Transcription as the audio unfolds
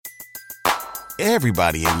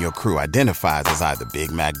Everybody in your crew identifies as either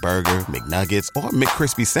Big Mac Burger, McNuggets, or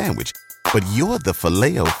McCrispy Sandwich. But you're the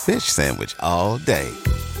Filet-O-Fish Sandwich all day.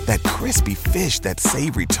 That crispy fish, that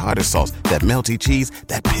savory tartar sauce, that melty cheese,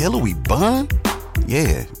 that pillowy bun.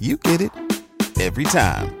 Yeah, you get it. Every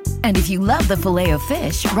time. And if you love the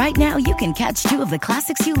Filet-O-Fish, right now you can catch two of the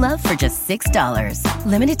classics you love for just $6.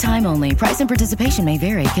 Limited time only. Price and participation may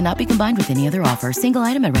vary. Cannot be combined with any other offer. Single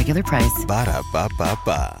item at regular price.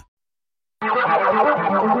 Ba-da-ba-ba-ba.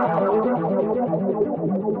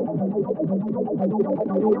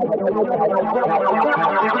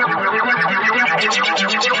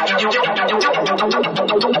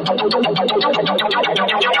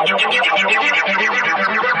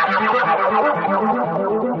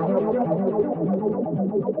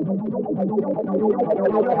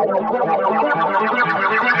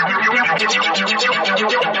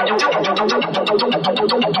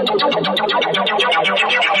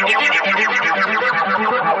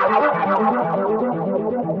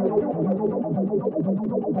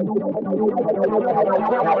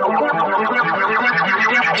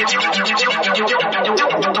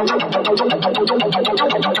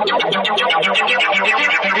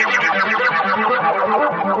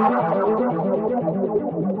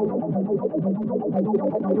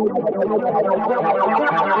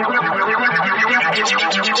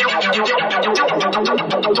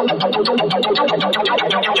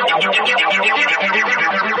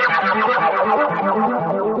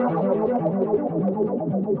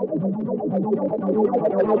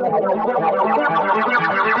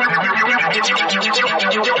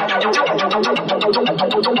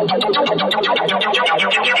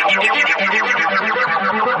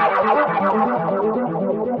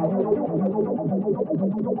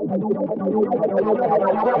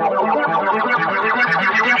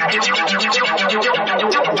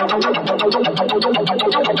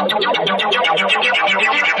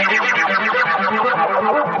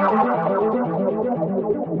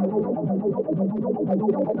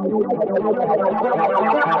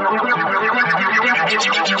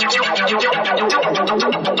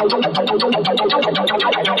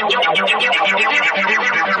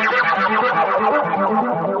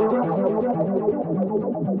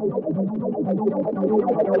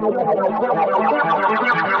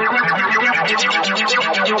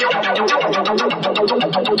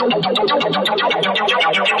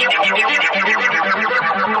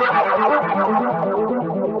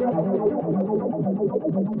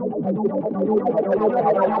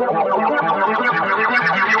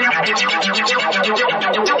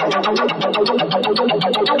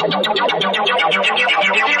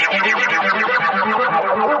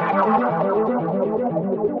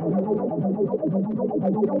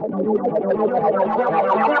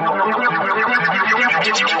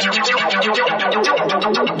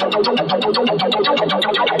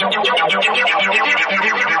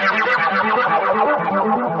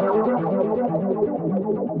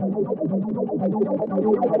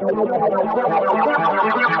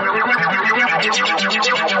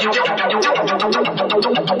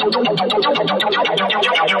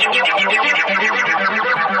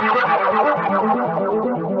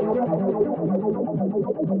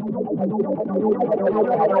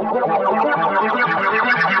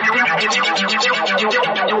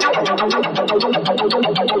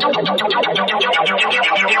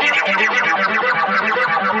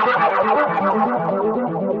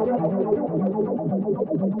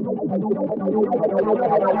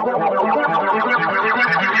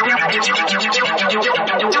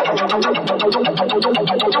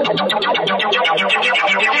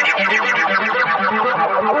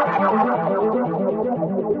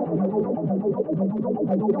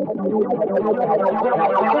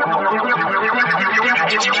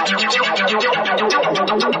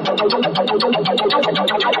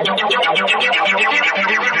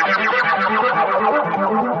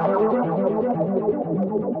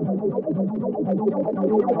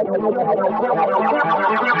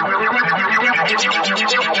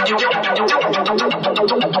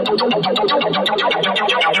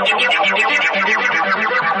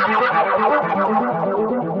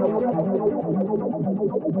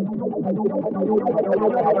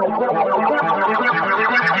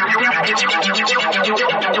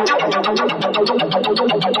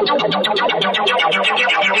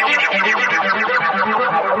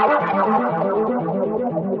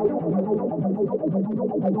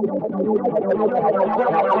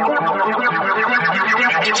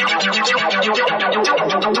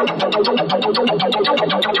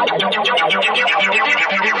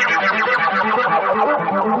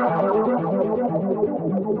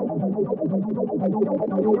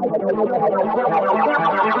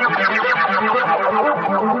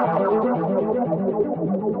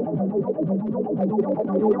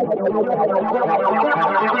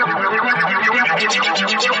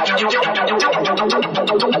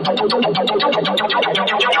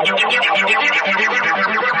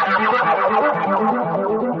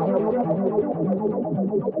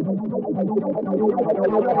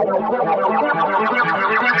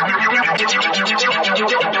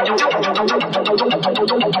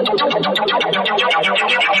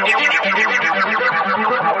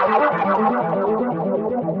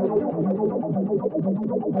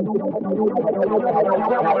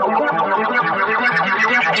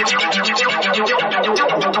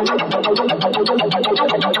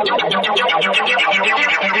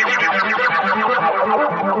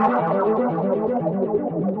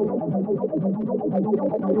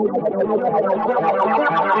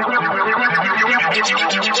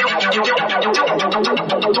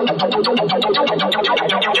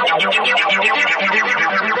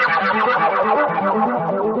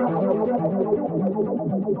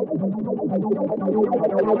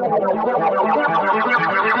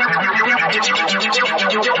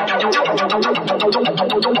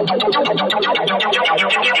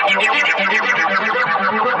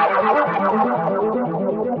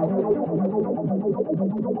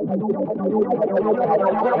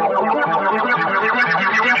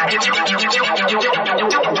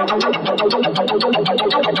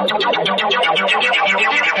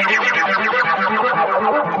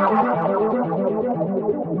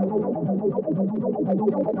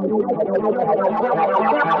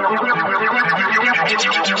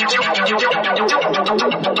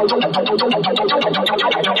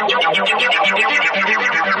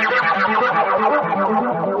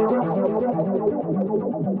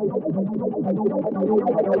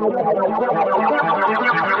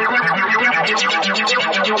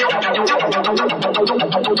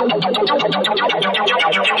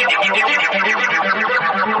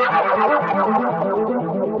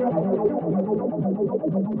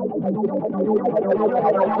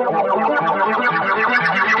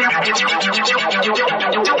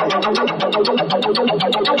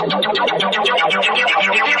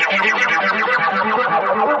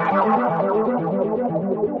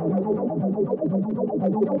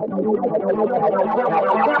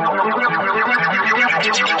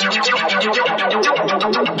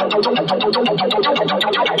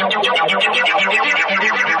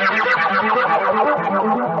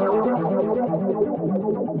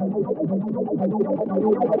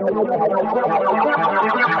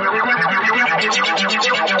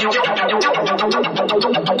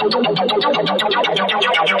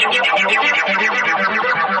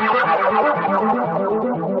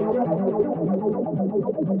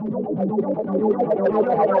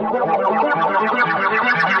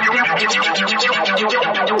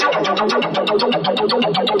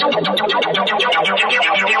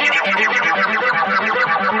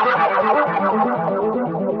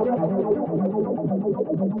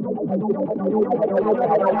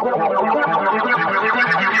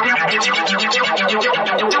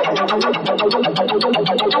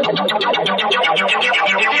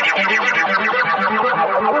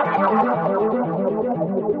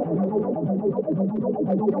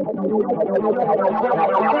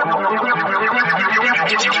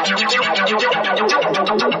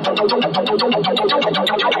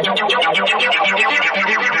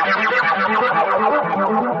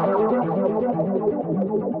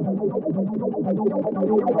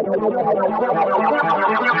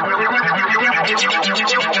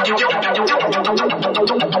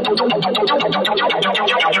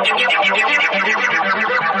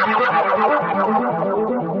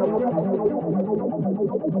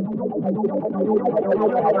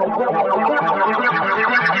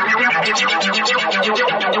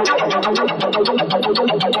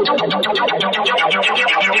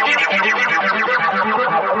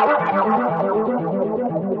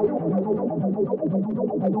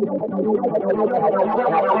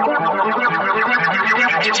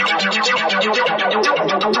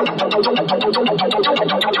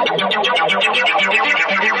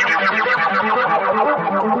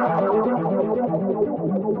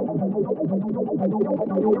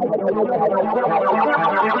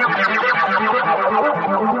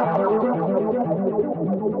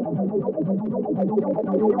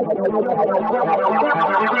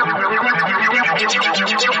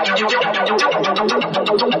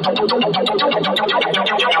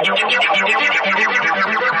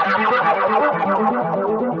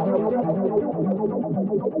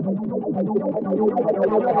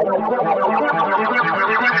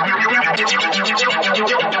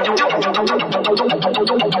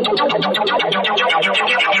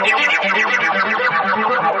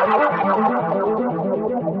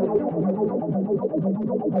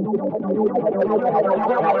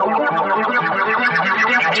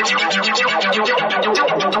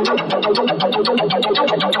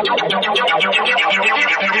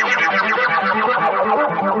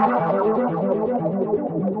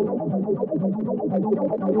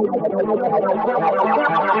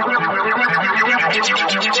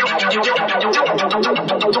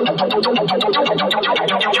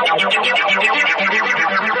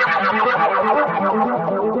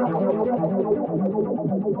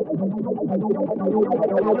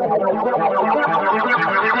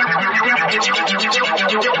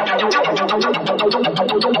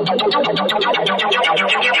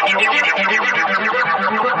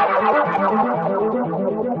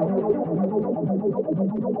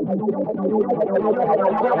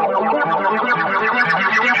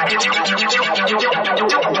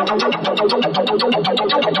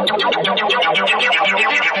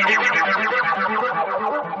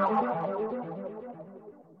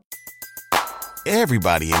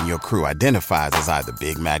 Everybody in your crew identifies as either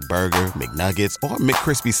Big Mac Burger, McNuggets, or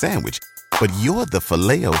McCrispy Sandwich. But you're the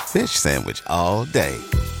Filet-O-Fish Sandwich all day.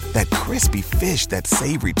 That crispy fish, that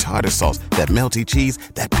savory tartar sauce, that melty cheese,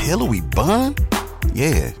 that pillowy bun.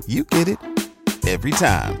 Yeah, you get it. Every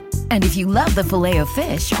time. And if you love the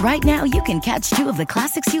Filet-O-Fish, right now you can catch two of the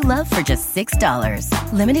classics you love for just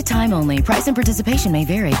 $6. Limited time only. Price and participation may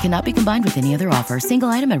vary. Cannot be combined with any other offer. Single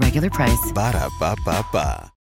item at regular price. Ba-da-ba-ba-ba.